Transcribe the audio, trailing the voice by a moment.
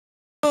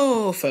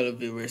Hello, fellow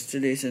viewers.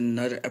 Today is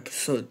another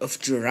episode of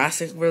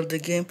Jurassic World the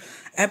game,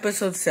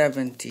 episode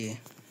 70.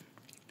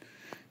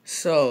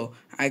 So,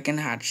 I can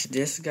hatch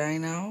this guy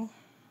now.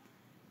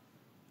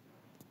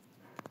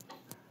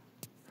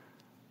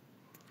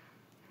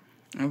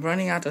 I'm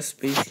running out of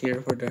space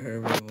here for the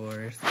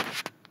herbivores.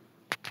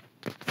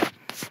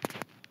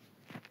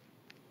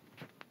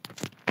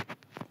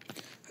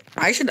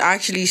 I should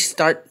actually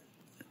start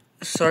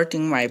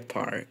sorting my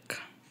park.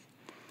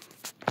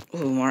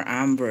 Oh, more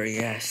amber,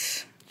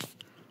 yes.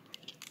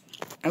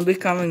 I'm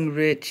becoming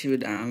rich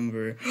with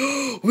amber.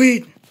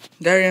 Wait,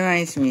 that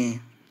reminds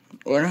me.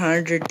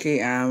 100k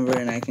amber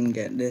and I can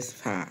get this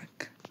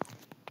pack.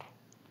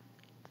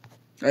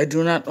 I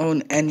do not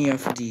own any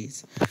of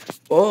these.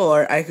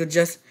 Or I could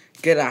just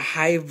get a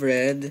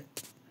hybrid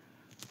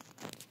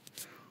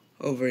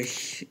over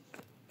here.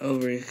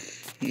 Or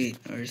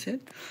is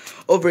it?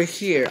 Over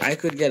here, I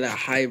could get a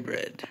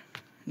hybrid.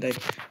 Like,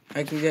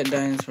 I could get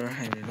dinosaur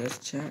hybrid. Let's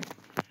check.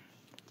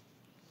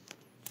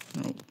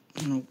 Nope.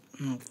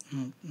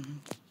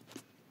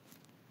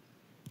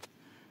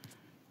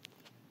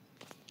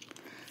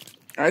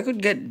 I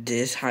could get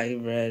this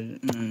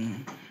hybrid.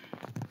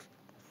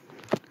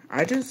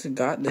 I just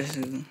got this.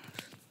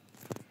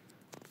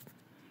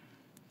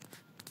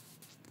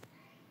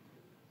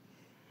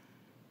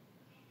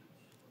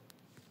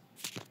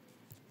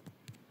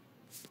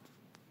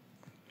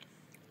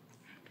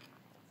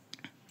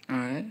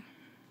 Alright.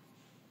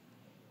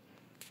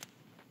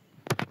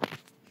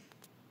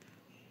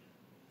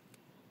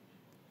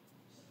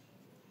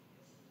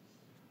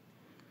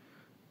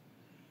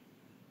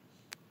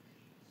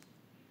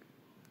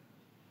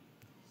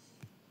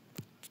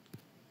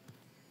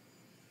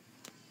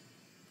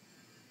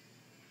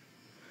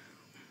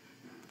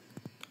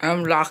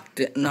 I'm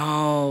locked in.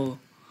 No.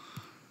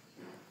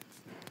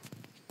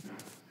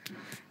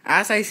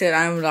 As I said,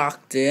 I'm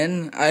locked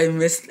in. I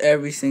missed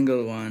every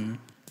single one.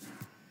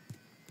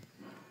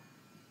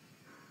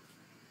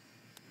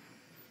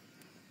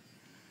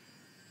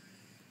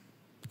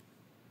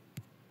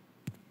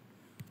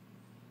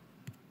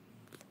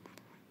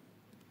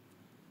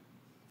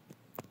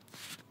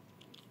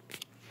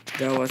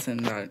 That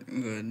wasn't that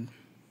good.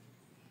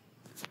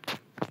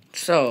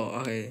 So,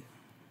 okay.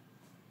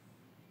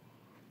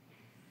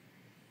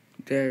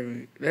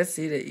 Let's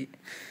see the.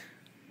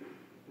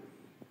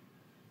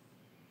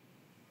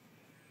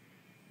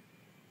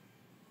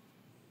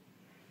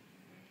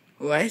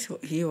 Why is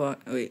he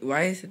wait,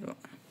 why is it?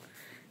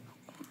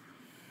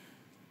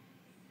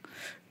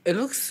 It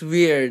looks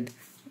weird.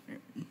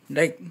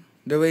 Like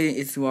the way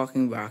it's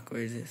walking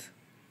backwards.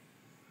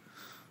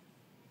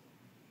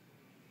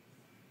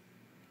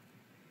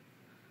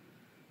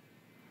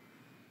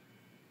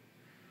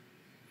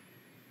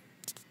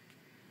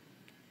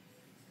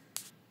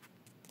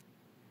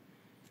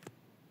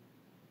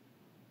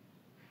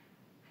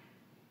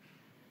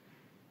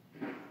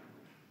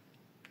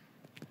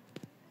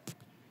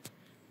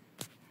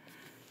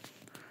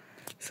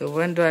 So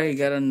when do I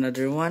get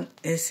another one?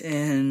 It's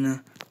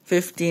in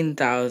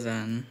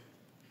 15,000.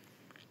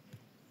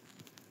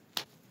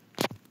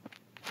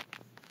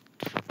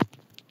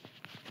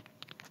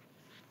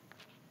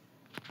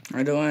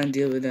 I don't want to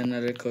deal with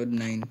another code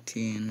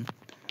 19.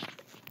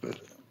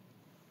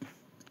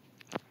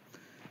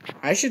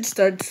 I should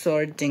start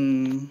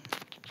sorting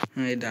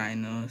my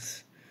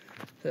dinos.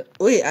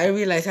 Wait, I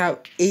realize I have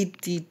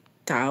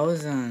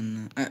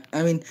 80,000.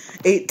 I mean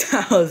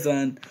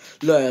 8,000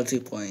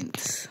 loyalty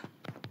points.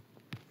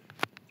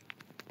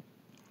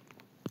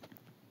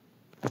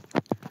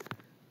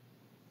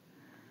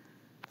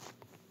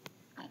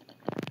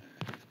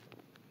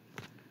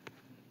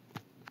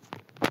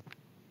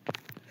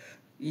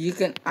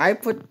 I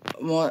put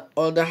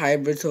all the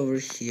hybrids over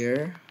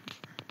here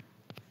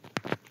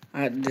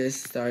at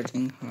this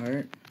starting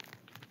heart.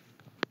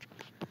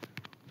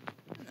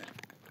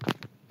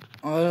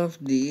 All of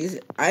these,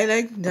 I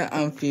like the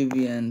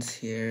amphibians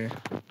here.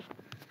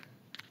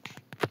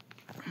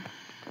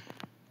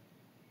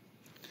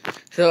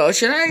 So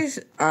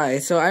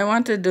alright, so I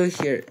want to do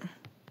here.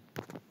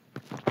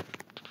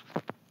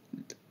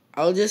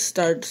 I'll just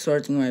start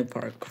sorting my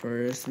park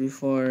first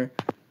before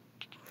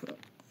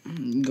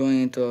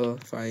going into a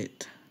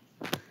fight.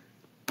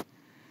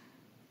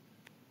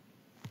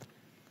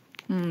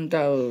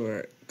 That will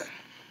work.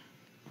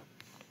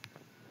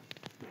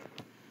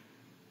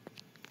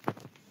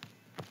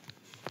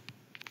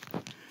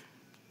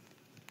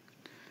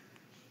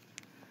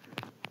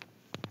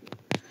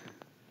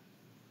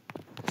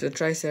 The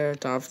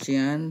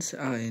Triceratopsians.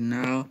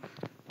 Now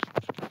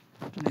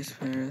this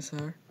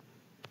parasaur.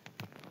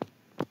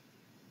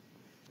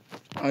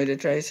 The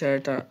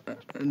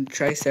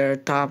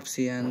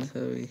Triceratopsians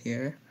over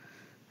here.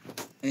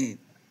 Hey,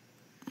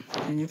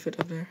 can you fit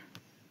up there?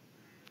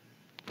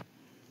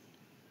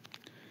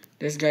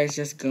 This guy's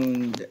just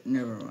going.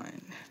 Never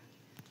mind.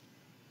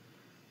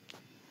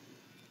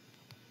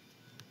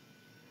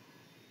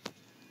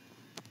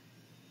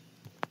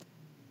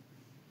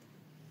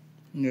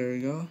 There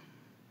we go.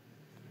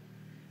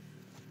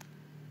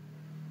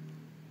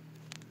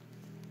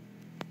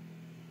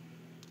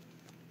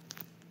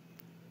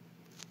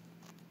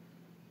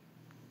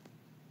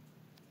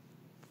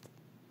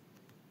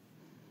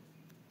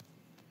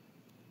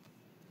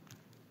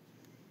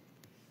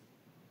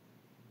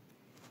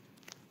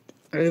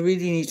 I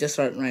really need to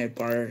sort my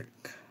park.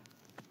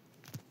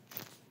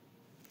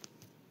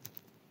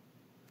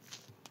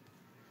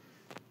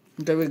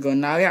 There we go.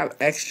 Now we have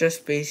extra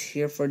space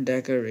here for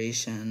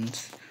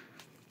decorations.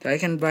 So I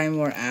can buy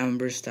more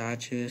amber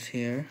statues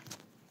here.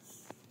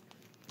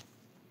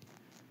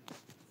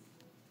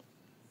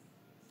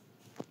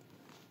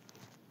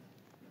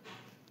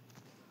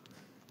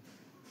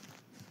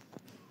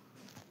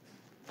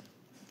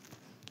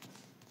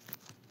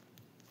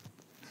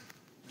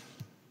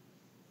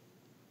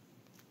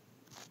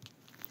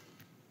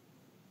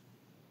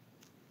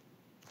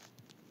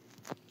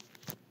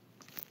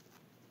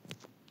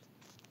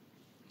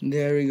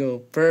 There we go.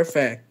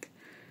 Perfect.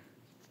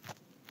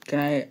 Can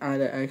I add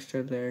an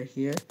extra layer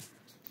here?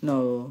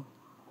 No.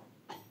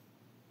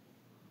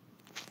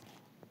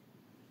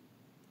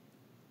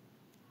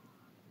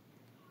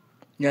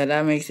 Yeah,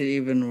 that makes it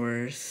even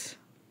worse.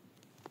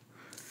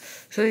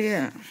 So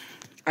yeah,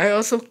 I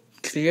also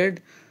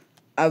cleared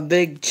a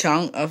big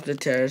chunk of the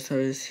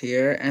pterosaurs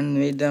here and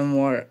made them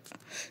more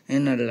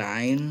in a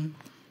line.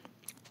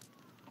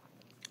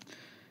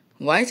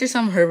 Why is there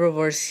some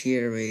herbivores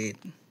here? Wait.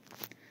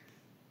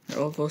 They're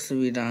all supposed to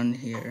be down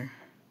here.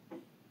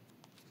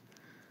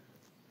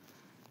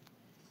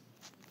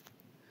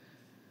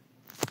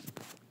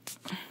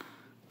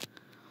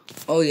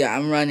 Oh yeah,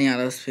 I'm running out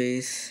of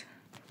space.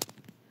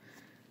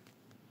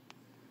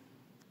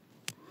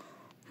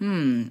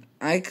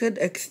 I could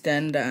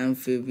extend the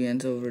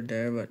amphibians over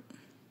there, but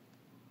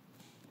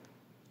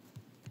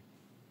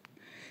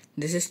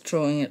this is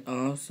throwing it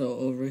off, so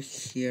over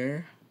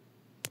here.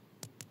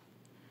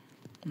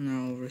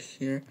 Now over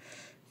here.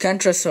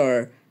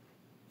 Kentrosaur.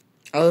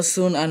 I'll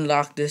soon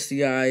unlock this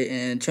guy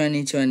in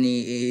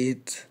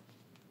 2028.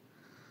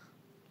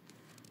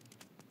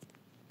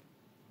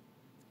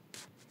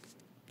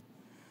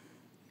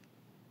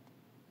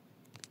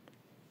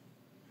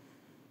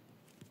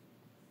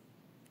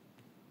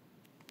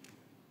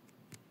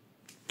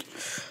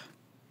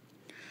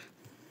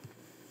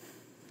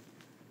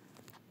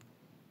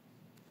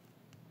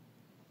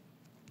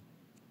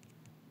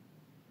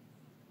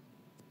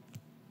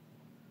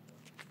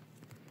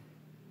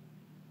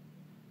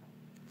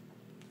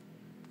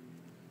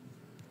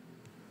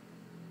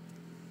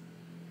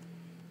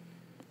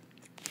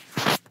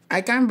 I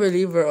can't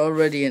believe we're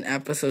already in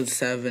episode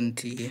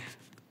 70.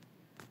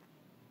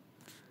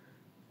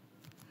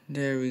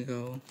 There we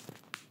go.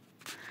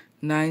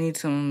 Now I need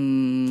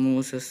some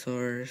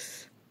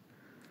mosasaurs.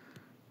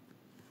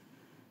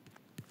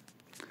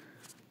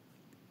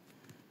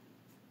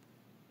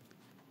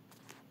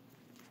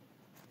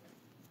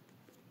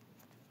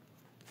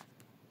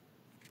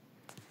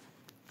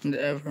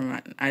 Never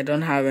mind. I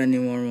don't have any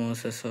more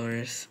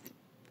mosasaurs.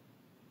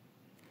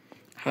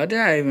 How did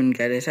I even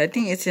get this? I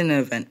think it's an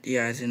event.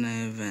 Yeah, it's in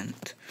an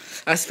event.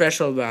 A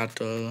special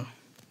battle.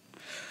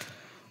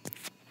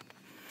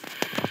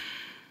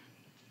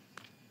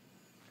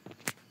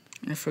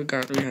 I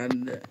forgot we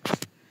had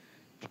that.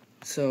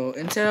 So,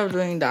 instead of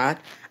doing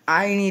that,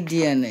 I need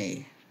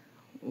DNA.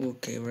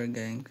 Okay, we're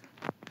getting...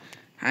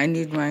 I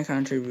need my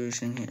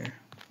contribution here.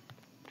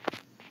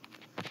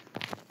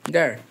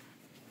 There.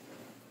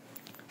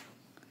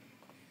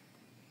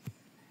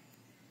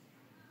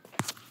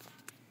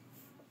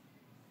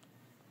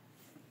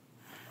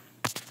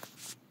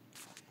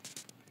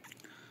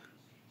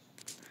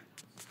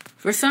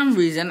 For some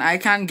reason, I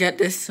can't get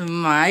this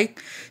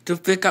mic to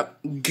pick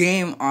up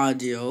game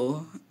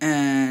audio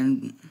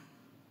and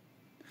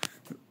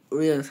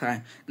real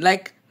time.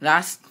 Like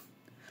last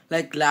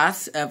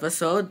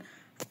episode,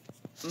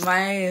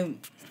 it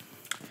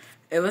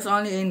was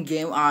only in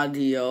game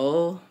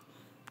audio,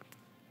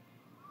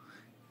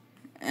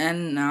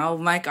 and now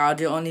mic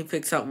audio only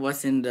picks up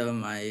what's in the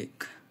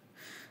mic.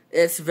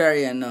 It's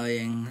very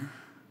annoying.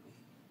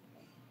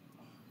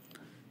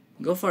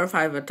 Go for a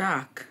 5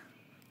 attack.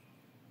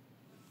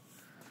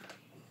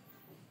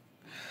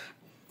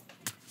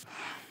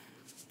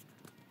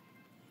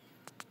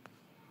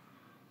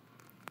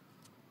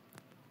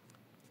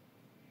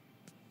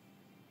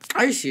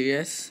 Are you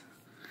serious?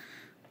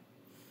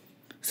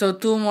 So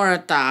 2 more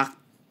attack.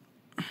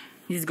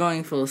 He's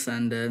going full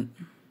sended.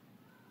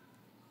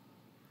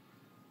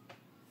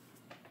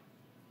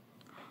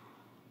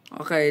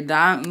 Okay,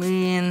 that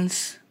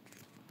means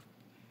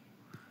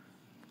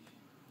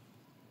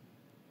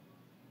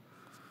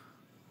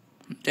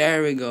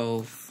there we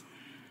go.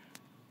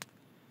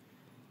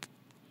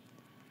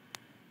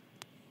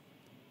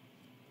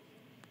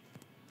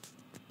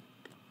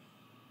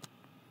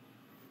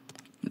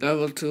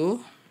 Level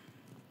 2.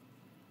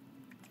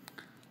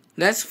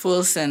 Let's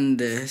full send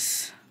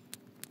this.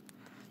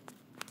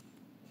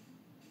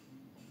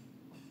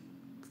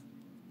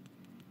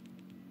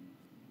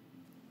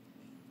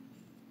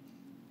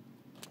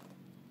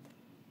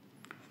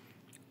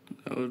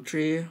 Level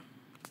 3.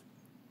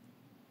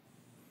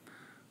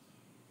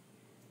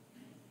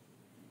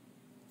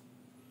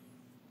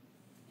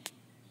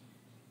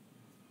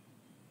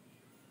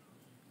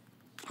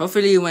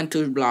 Hopefully you went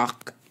to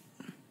block.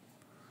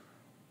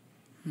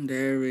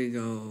 There we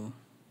go.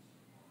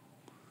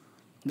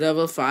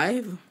 Level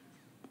 5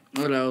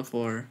 or level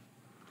 4?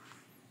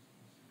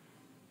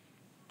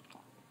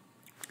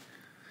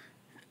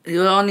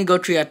 You'll only go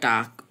 3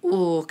 attack.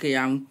 Oh, okay.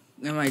 Am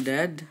I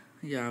dead?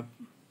 Yeah.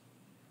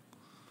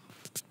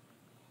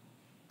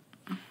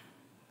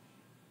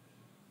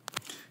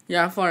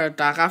 Yeah, 4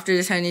 attack. After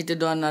this, I need to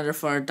do another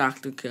 4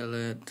 attack to kill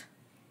it.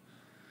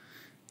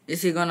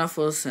 Is he gonna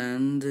full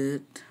send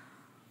it?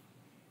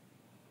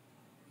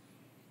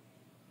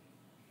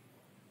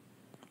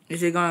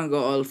 Is he gonna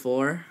go all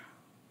 4?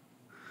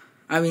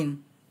 I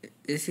mean,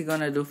 is he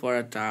gonna do 4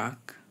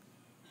 attack?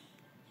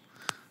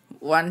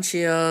 1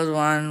 shield,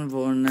 1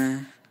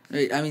 bonus.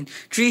 Wait, I mean,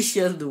 3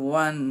 shield,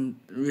 1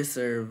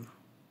 reserve.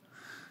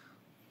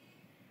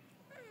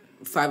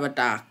 5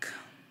 attack.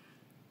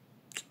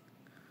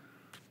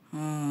 Oh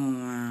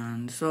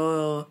man,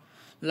 so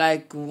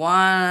like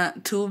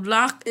 2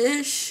 block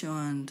ish.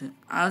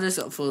 I'll just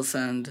full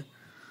send.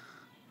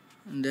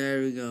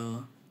 There we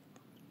go.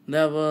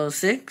 Level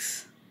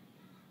 6.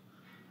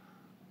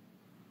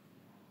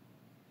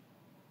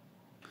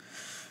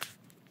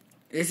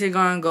 Is he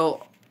gonna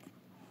go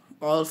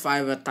all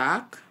 5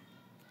 attack?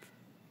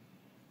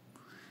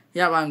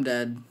 Yep, I'm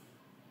dead.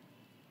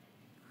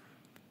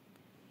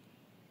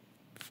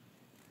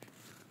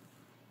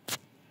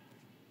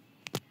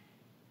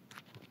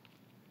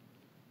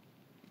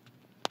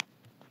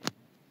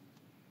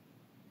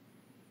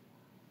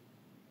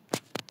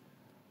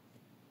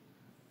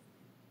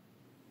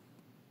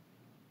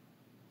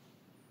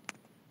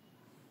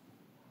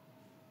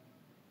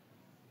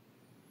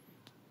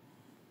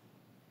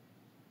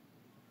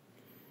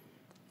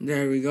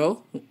 There we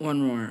go.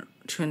 One more.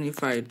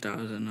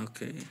 25,000.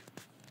 Okay.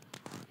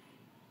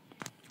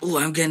 Oh,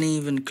 I'm getting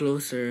even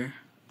closer.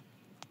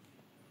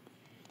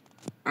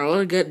 I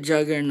will get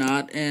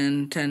Juggernaut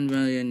in 10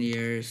 million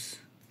years.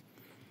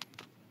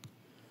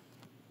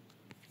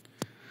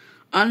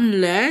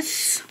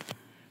 Unless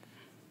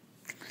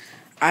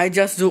I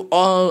just do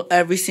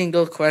every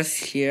single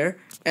quest here.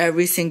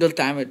 Every single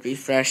time it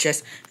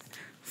refreshes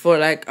for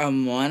like a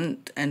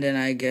month. And then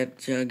I get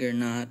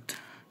Juggernaut.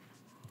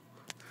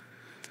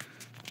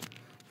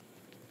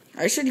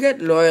 I should get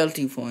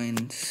loyalty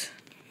points.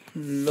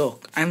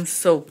 Look, I'm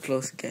so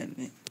close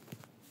getting it.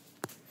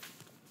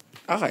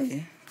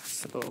 Okay,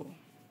 so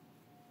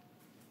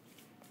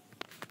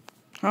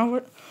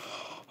how?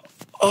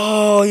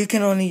 Oh, you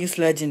can only use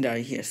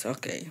legendary here. So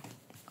okay.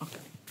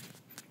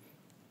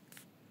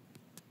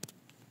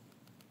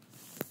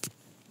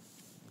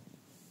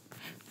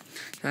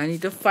 So I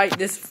need to fight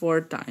this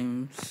 4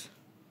 times.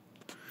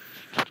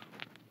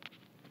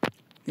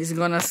 He's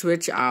gonna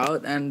switch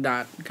out, and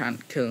that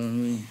can't kill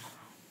me.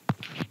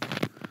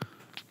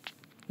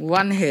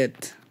 1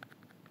 hit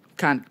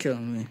can't kill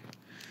me.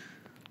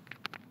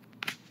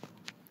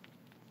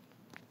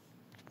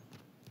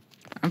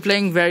 I'm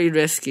playing very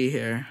risky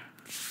here.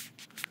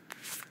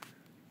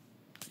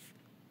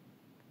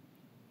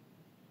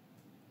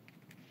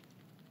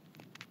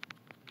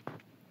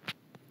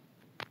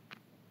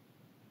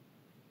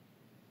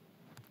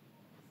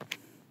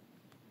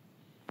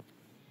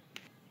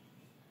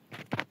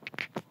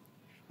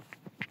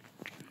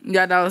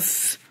 Yeah, that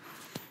was...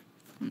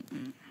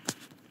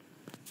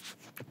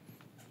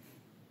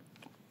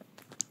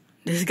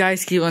 These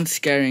guys keep on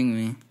scaring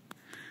me.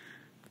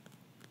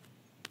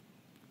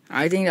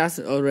 I think that's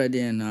already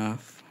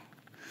enough.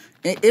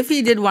 If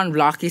he did 1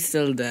 block, he's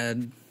still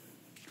dead.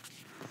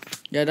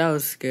 Yeah, that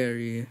was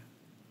scary.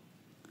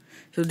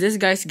 So this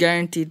guy's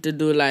guaranteed to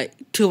do like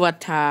 2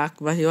 attack,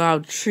 but he'll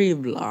have 3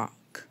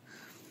 block.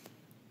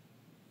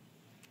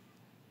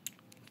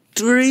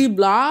 3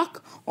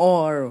 block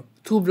or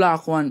 2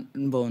 block 1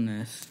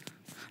 bonus.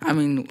 I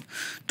mean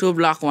 2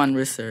 block 1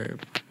 reserve.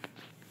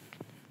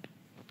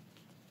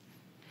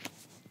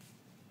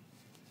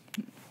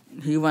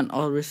 He went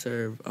all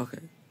reserve.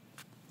 Okay.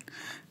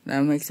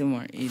 That makes it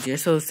more easier.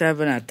 So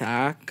 7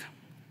 attack.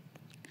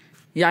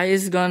 Yeah,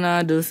 he's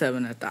gonna do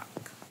 7 attack.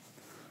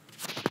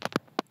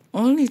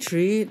 Only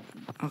 3?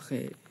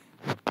 Okay.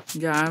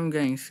 Yeah, I'm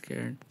getting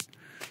scared.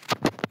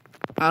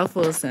 I'll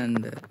full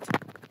send it.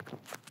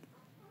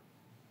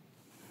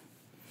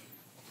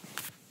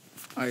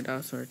 Alright,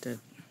 I'll sort it.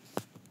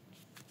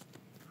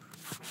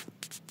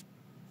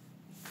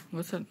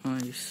 What's that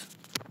noise?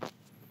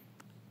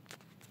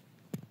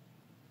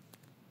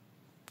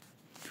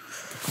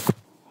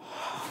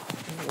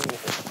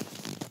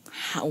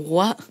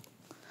 What?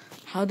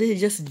 How did he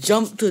just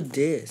jump to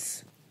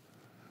this?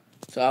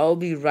 So I'll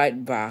be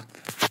right back.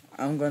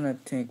 I'm gonna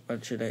think,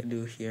 what should I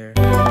do here?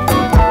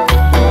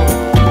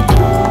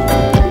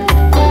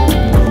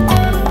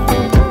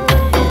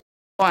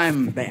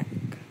 I'm back.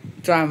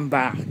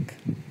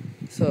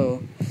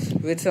 So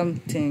with some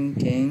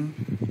thinking,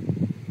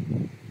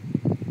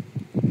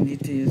 I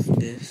need to use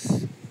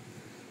this.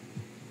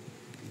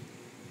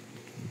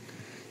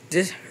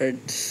 This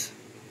hurts.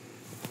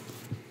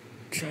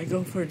 Should I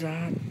go for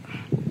that?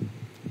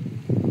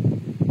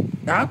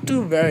 I have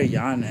to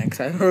Baryonyx.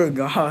 I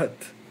forgot.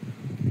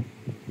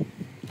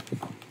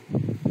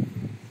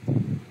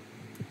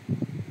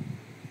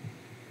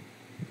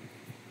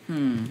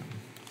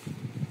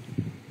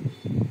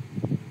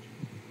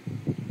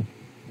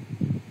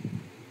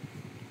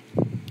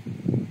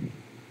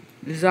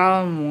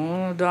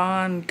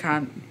 Zalmodon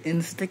can't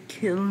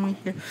insta-kill me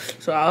here,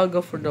 so I'll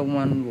go for the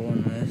one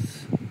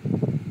bonus.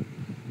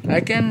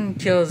 I can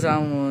kill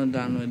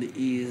Zalmodon with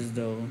ease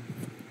though.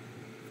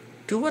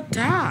 To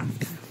attack!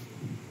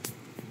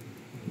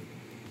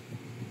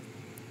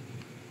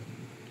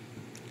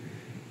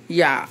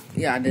 Yeah,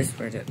 this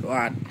was it.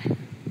 What?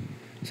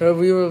 So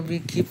we will be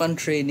keep on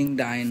trading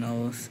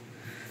dinos.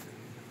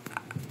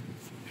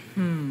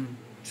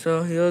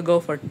 So he'll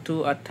go for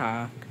 2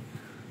 attack.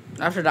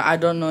 After that, I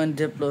don't know in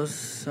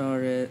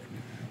Diplosaurus.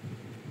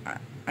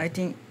 I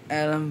think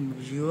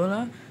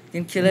Alambula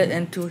can kill it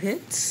in 2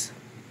 hits.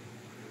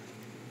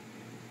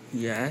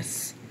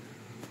 Yes.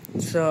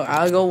 So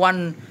I'll go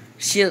 1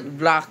 shield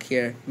block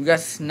here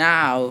because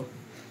now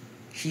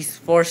he's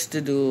forced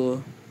to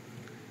do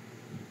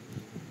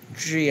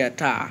 3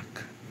 attack.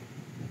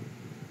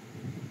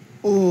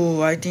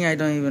 Oh, I think I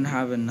don't even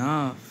have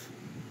enough.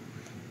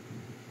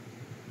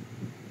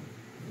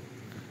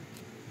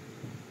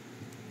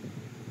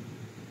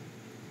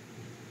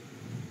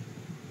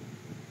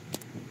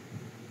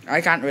 I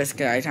can't risk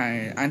it.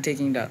 I'm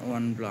taking that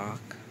 1 block.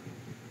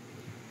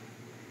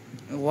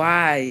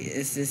 Why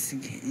is this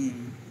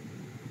game?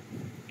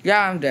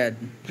 Yeah, I'm dead.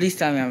 Please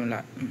tell me I'm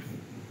alive.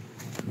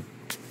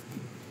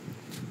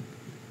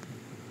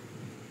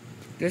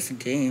 This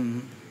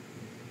game.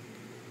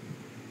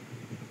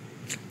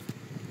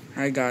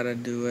 I gotta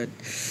do it.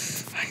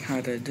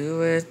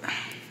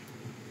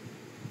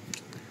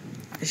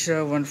 I should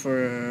have went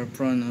for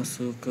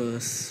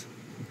Pronosuchus.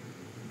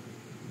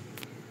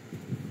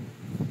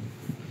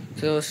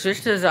 So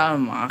switch to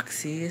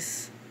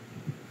Zalmoxis.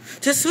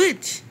 Just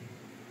switch!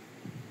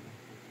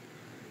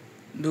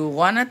 Do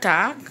 1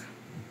 attack.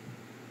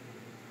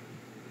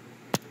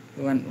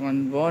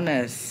 One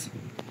bonus.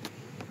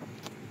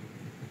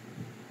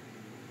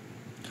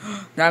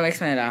 That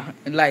makes my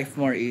life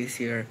more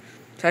easier.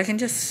 So I can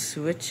just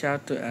switch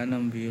out to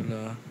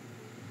Anambula.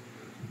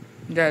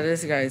 Yeah,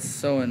 this guy is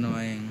so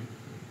annoying.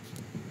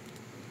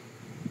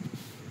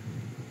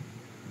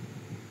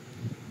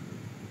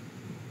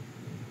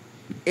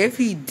 If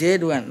he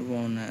did went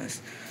bonus,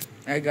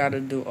 I gotta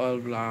do all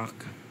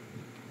block.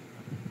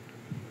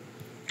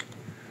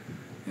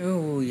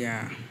 Oh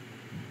yeah.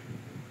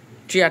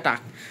 3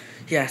 attack.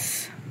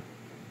 Yes.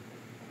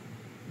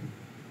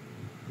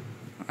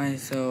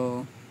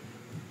 So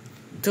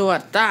 2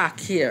 attack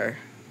here.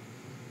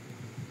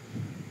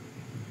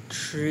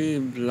 3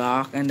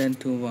 block and then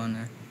 2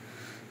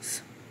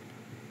 bonus.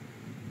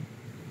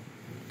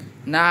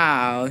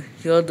 Now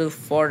he'll do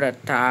 4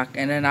 attack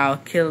and then I'll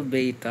kill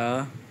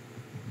Beta.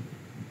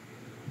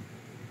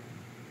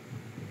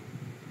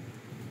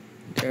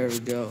 There we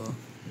go.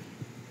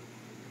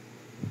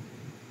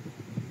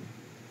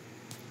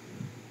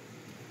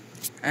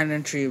 And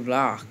then 3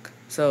 block.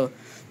 So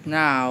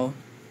now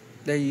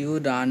the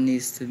Udon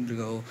needs to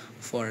go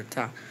for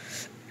attack.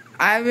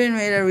 I've been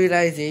made a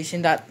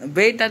realization that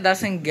Beta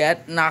doesn't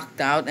get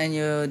knocked out and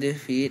you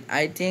defeat.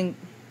 I think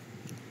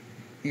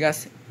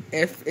because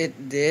if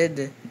it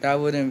did, that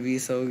wouldn't be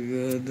so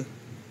good.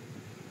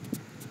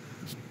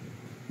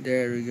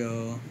 There we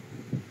go.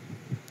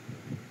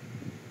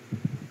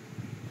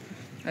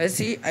 I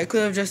see, I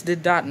could have just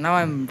did that. Now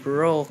I'm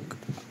broke.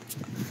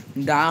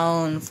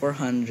 Down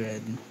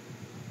 400.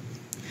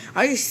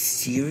 Are you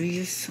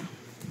serious?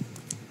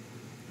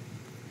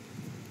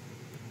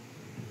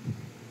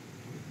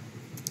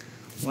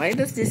 Why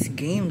does this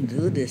game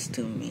do this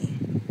to me?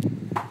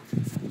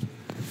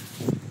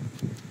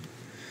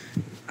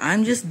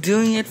 I'm just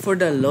doing it for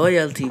the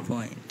loyalty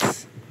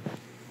points.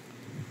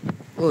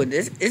 Oh,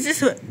 this is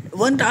this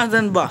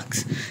 1,000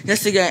 bucks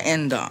just to get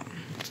Endom.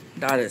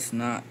 That is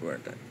not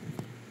worth it.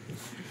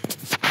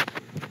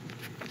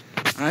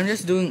 I'm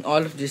just doing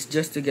all of this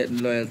just to get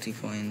loyalty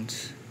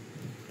points.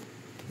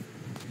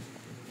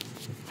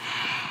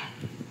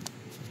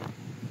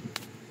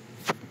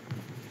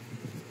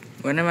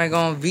 When am I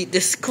gonna beat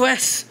this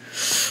quest?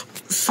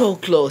 So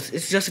close.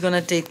 It's just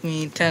gonna take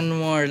me 10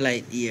 more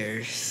light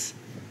years.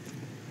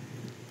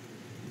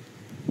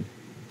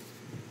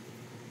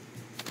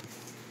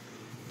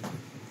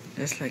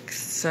 There's like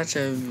such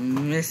a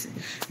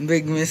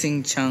big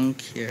missing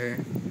chunk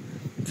here.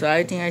 So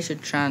I think I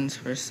should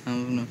transfer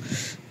some.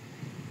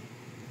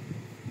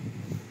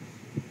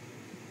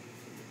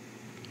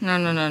 No.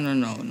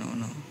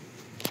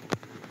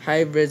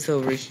 Hybrids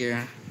over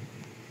here.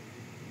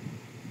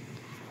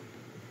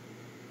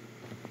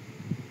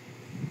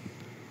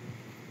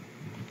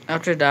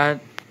 After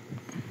that,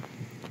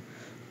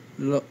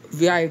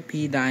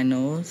 VIP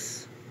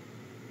dinos.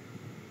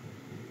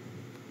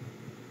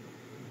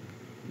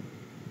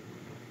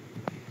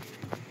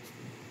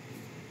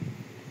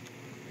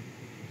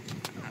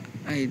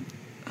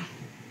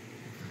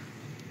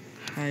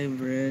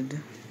 Hybrid.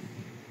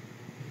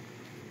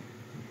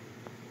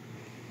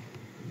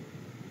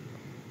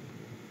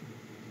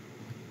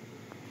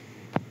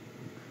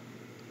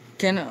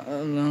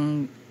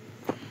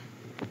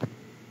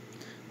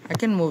 I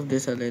can move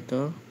this a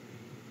little.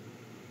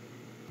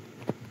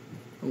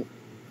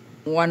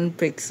 1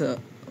 pixel.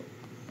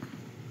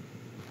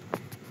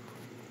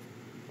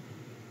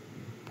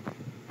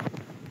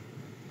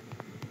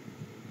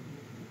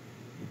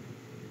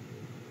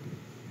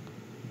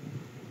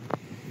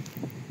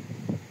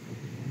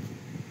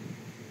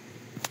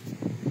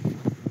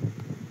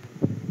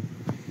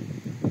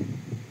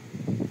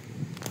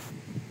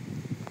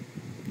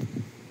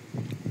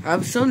 I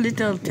have so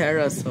little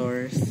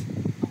pterosaurs.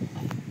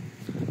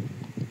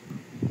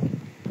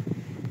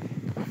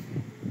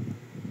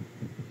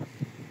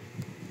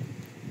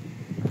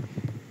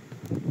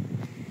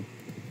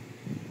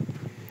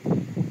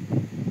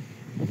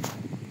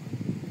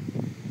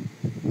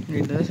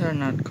 Wait, those are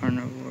not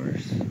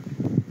carnivores.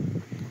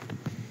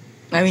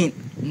 I mean,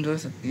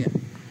 those, yeah.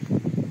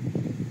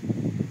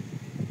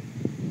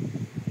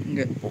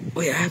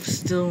 Wait, I have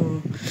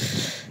still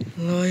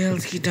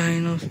loyalty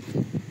dinos.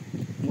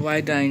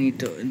 Why do I need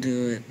to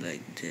do it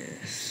like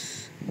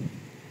this?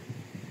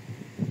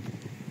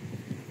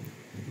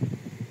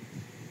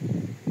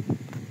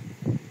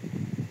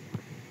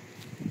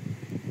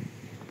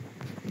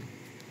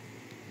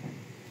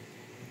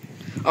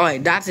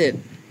 Alright, that's it.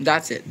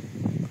 That's it.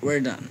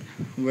 We're done.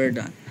 We're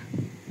done.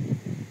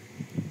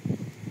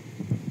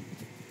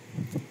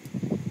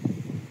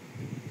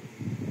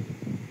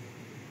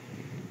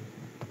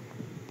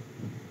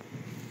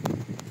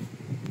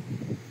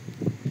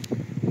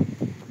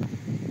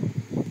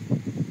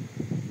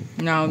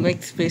 Now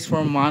make space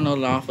for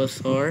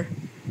Monolophosaur.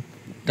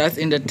 That's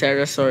in the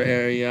pterosaur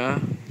area.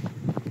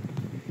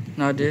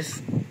 Now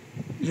this,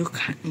 you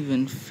can't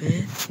even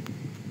fit.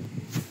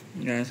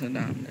 Guys, are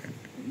down there.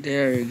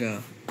 There you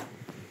go.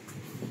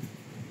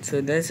 So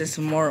this is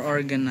more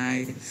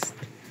organized.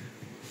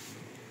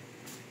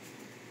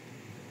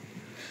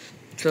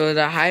 So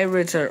the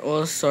hybrids are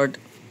all sort.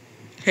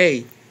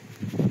 Hey,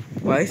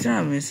 why is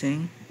that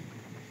missing?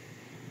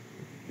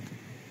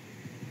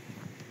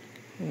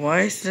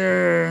 Why is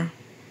there?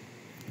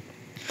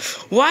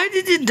 Why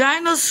did the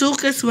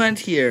Dinosuchus went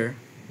here?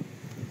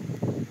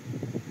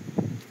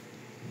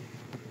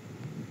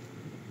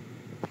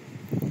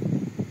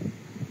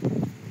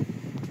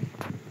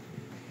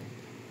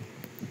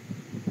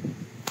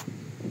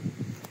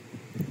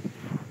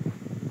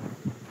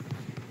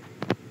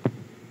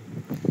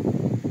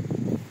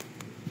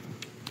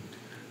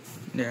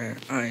 There,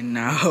 I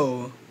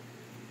know.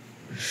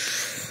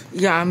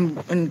 Yeah, I'm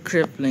in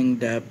crippling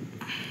depth.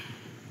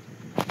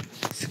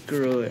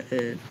 Screw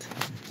it.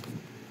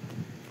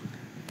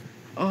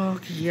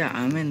 Okay, yeah,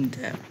 I'm in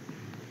depth.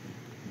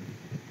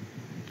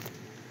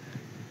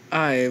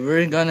 Alright,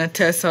 we're gonna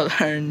test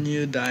out our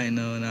new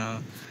dino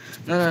now.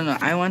 No,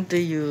 I want to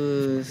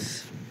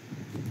use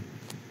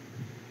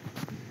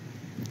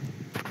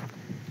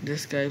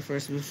this guy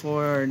first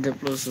before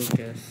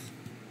Diplodocus.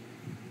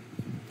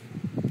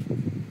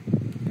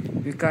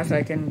 Because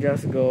I can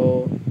just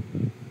go.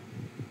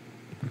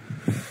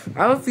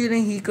 I have a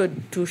feeling he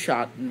could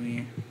two-shot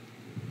me.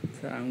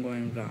 So I'm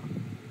going block.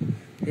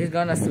 He's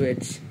gonna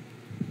switch.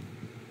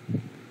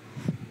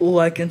 Oh,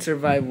 I can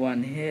survive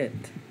one hit.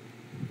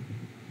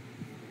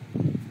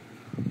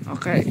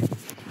 Okay.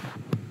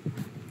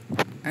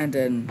 And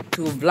then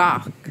two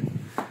block.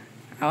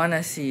 I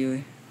wanna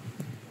see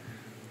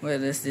where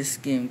does this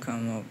game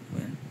come up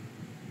with.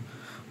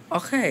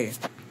 Okay.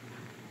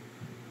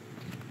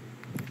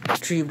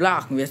 Three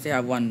block. We still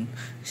have one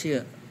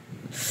shield.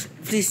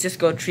 Please just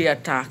go 3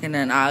 attack and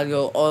then I'll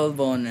go all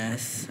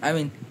bonus. I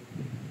mean,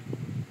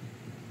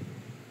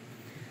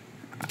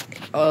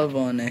 all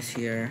bonus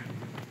here.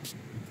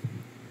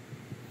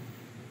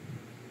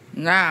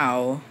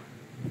 Now,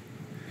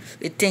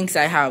 it thinks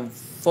I have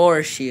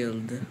 4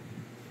 shield.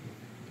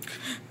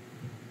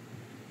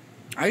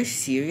 Are you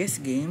serious,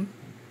 game?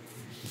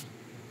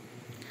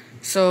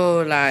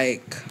 So,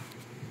 like,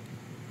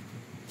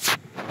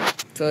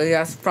 so he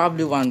has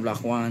probably one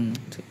block. 1,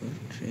 2,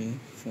 3,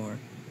 4.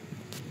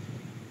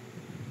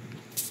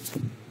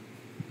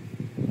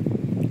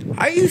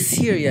 Are you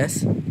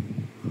serious?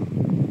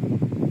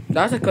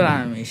 That's a cool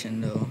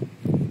animation though.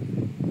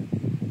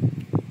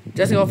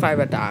 Just go 5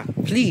 attack.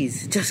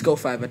 Please, just go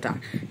 5 attack.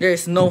 There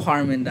is no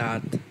harm in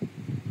that.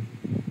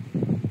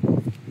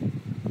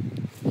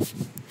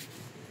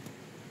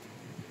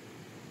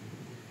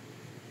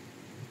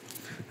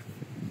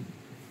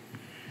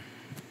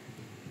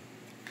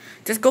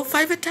 Just go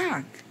 5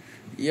 attack.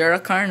 You're a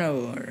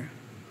carnivore.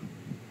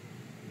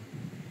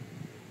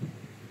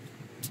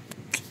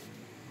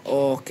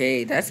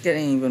 Okay, that's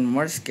getting even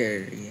more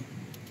scary.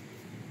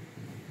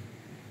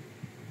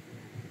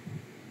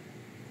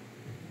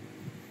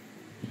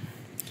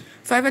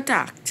 Five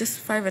attack, just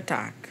 5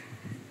 attack.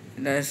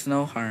 There's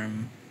no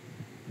harm.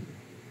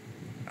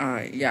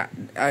 Yeah,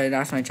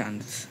 that's my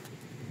chance.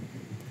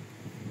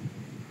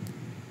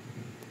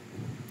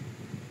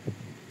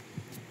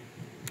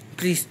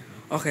 Please,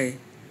 okay.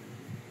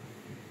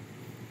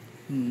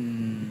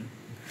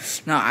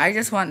 Now I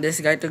just want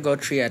this guy to go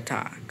 3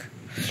 attack.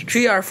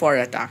 3 or 4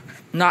 attack,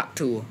 not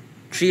 2.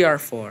 3 or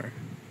 4.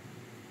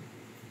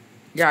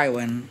 Yeah, I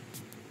win.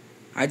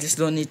 I just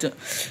don't need to.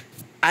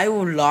 I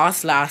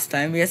lost last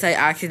time because I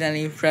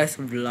accidentally pressed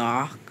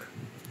block.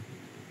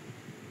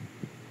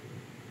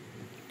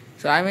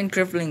 So I'm in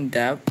crippling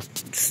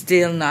depth.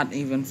 Still not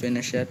even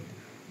finish it.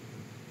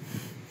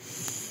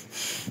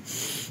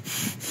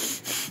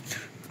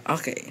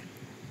 Okay.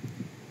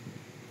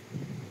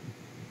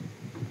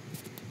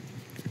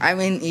 I'm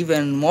in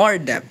even more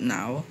depth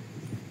now.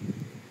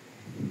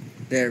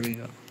 There we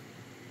go.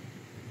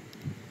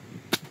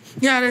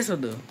 Yeah, this will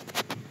do.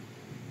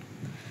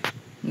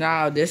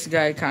 Now this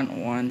guy can't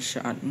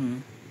one-shot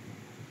me.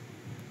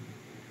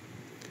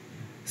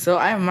 So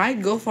I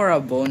might go for a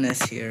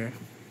bonus here.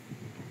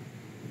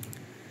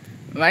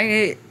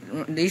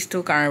 These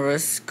two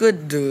carnivores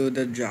could do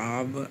the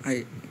job.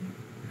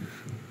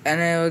 And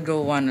I will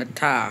go one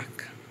attack.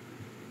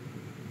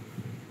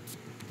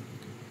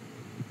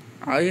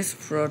 I'll use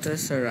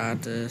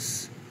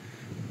Protoceratus.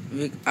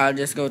 I'll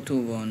just go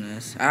 2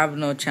 bonus. I have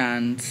no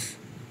chance.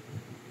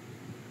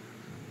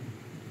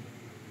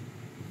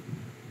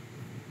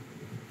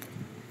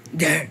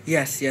 There.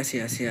 Yes.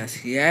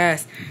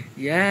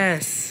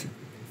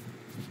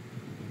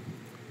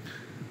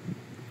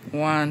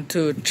 1,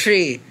 2,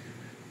 3.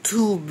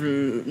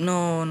 2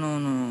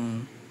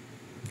 no.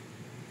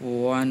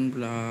 1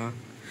 block.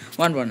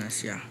 1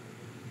 bonus, yeah.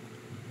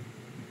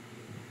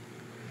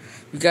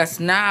 Because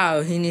now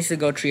he needs to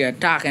go 3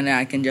 attack and then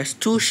I can just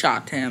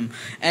 2-shot him.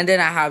 And then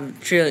I have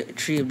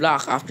 3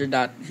 block after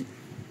that.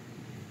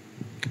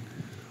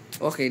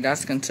 Okay,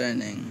 that's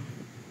concerning.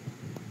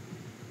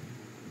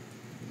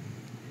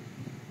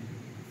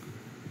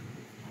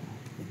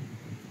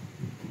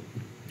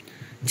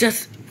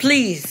 Just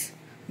please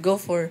go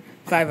for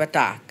 5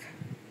 attack.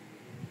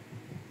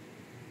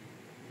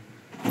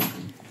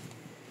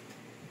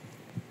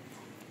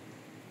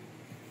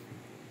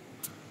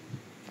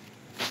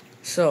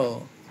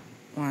 So,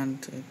 1,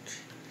 2, 3.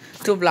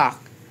 2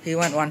 block. He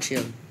went 1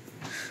 shield.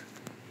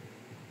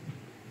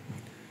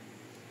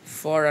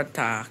 4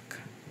 attack.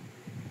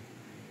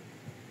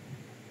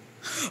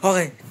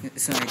 Okay,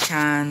 it's my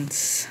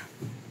chance.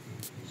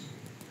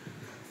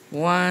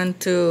 1,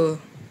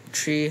 2,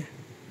 3.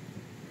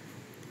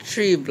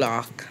 3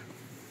 block.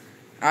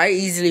 I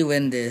easily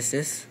win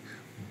this.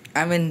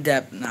 I'm in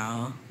depth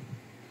now.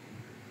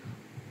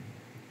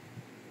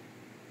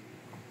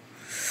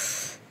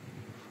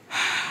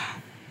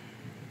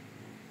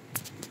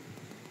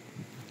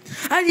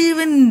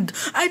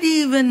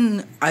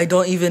 I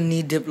don't even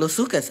need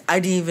Diplodocus. I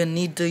didn't even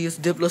need to use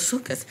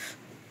Diplodocus.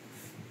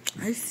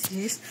 I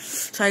see.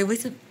 So I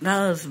wasted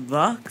those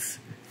bucks.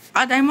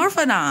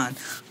 Dimorphodon.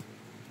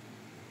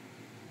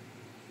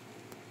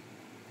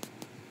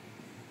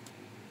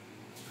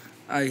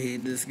 I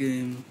hate this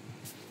game.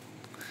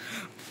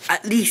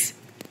 At least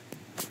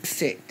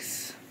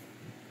 6.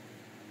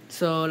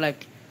 So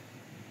like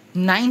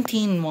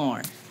 19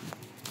 more.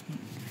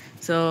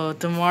 So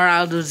tomorrow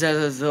I'll do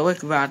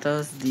Xenozoic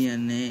battles,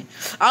 DNA.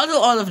 I'll do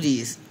all of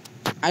these.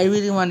 I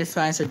really want this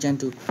Spinosaur Gen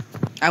 2.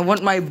 I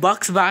want my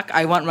bucks back.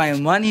 I want my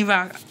money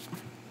back.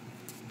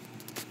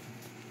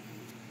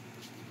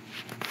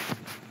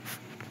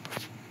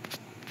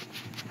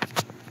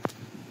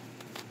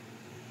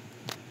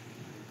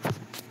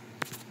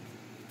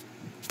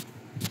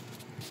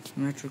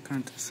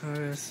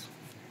 Metrocanthosaurus.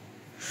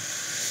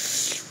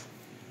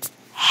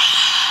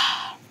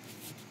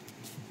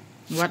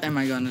 What am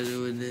I gonna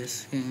do with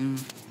this game?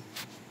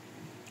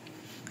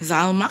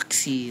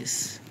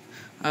 Zalmaxis.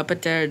 A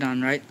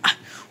Pterodon, right?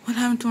 What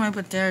happened to my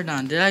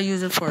Pterodon? Did I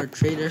use it for a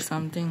trade or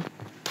something?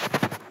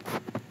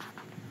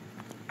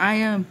 I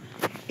am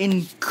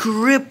in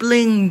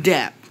crippling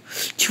debt.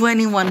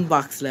 21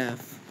 bucks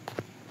left.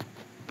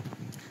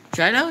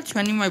 Tried out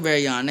 20 my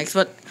Baryonyx,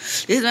 but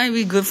this might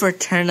be good for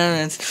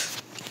tournaments.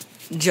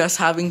 Just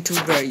having 2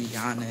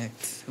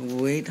 Baryonyx.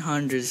 Wait,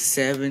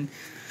 107.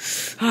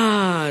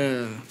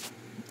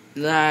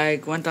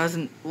 Like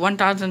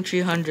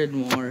 1,300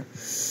 more.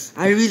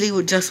 I really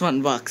would just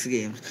want box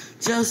games.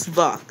 Just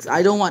box.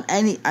 I don't want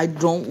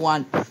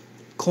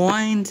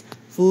coins,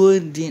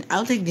 food, DNA.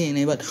 I'll take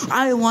DNA, but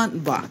I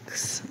want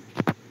box.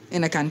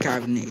 In a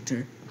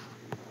concatenator.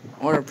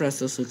 Or a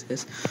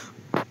Prestosuchus.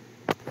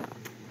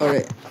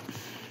 Alright.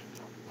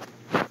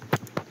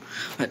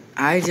 But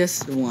I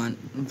just want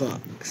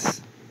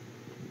box.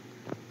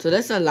 So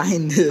let's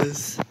align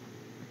this.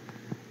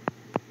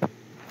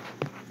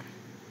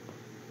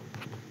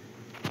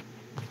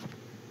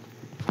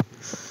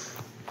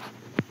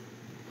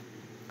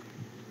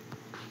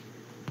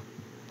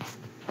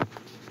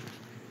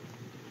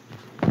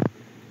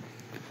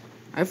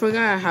 I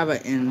forgot I have an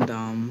end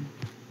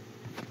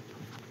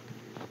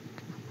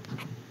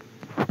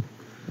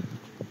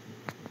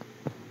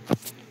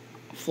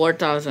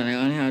 4,000. I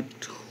only have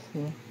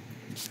 2.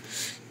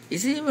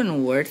 Is it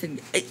even worth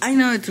it? I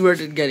know it's worth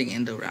it getting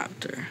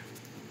Indoraptor.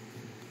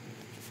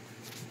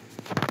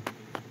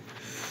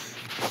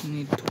 I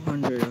need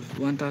 200 of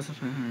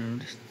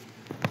 1,500.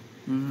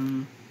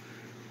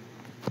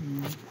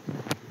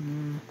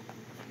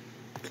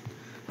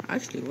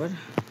 Actually, what?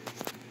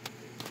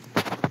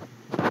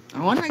 I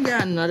want to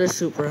get another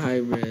super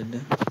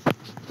hybrid.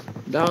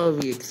 That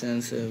would be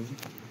expensive.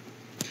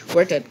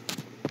 Worth it.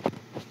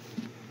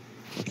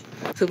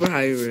 Super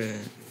hybrid.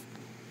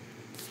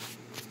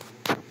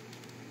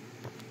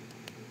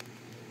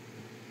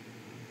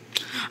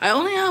 I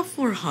only have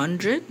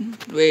 400.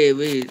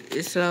 Wait.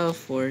 It's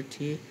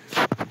 40.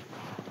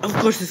 Of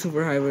course, the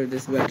super hybrid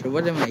is better.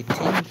 What am I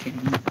thinking?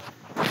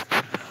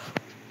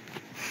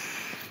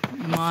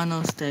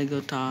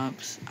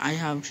 monostegotops. I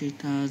have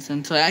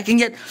 3,000, so I can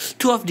get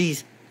two of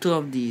these.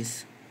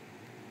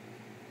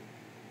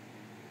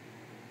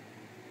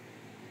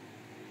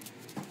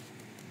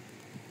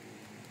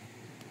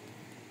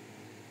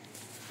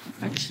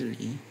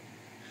 Actually,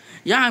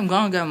 yeah, I'm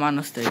gonna get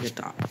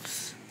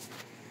monostegotops.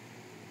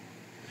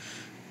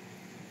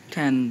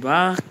 $10.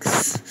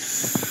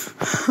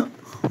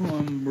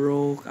 I'm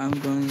broke. I'm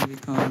going to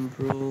become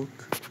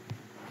broke.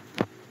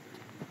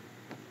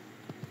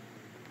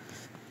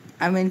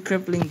 I'm in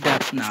crippling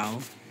debt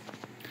now.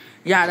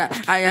 Yeah,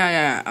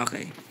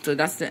 okay. So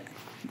that's the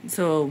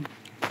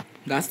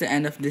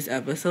end of this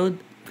episode.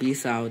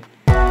 Peace out.